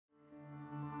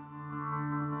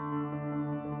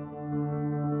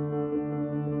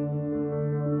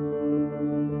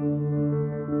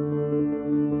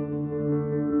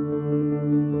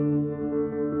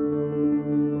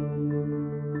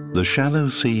The shallow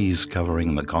seas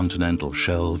covering the continental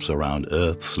shelves around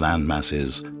Earth's land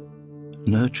masses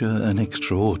nurture an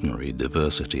extraordinary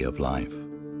diversity of life.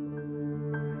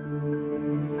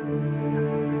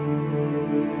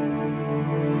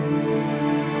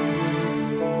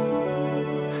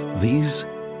 These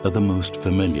are the most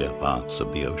familiar parts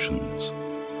of the oceans,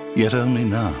 yet only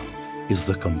now is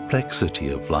the complexity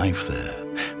of life there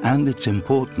and its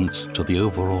importance to the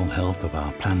overall health of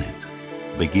our planet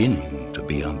beginning to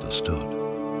be understood.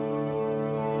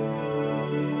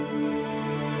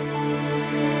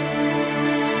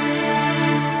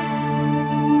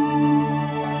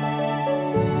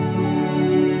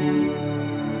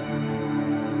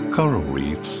 Coral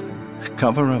reefs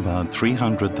cover about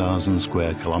 300,000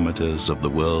 square kilometers of the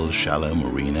world's shallow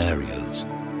marine areas.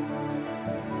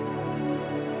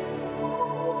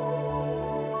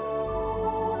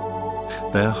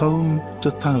 They're home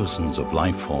to thousands of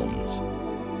life forms,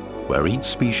 where each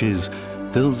species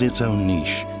fills its own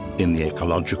niche in the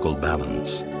ecological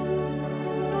balance.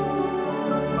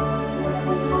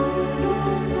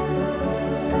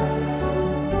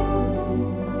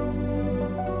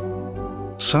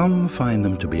 Some find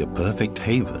them to be a perfect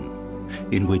haven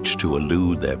in which to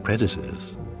elude their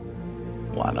predators,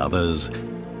 while others,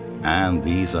 and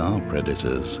these are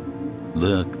predators,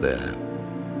 lurk there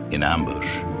in ambush.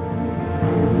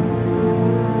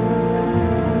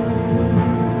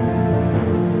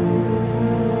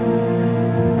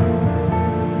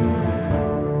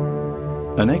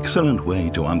 An excellent way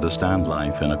to understand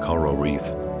life in a coral reef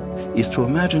is to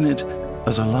imagine it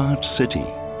as a large city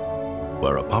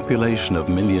where a population of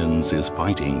millions is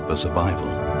fighting for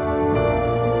survival.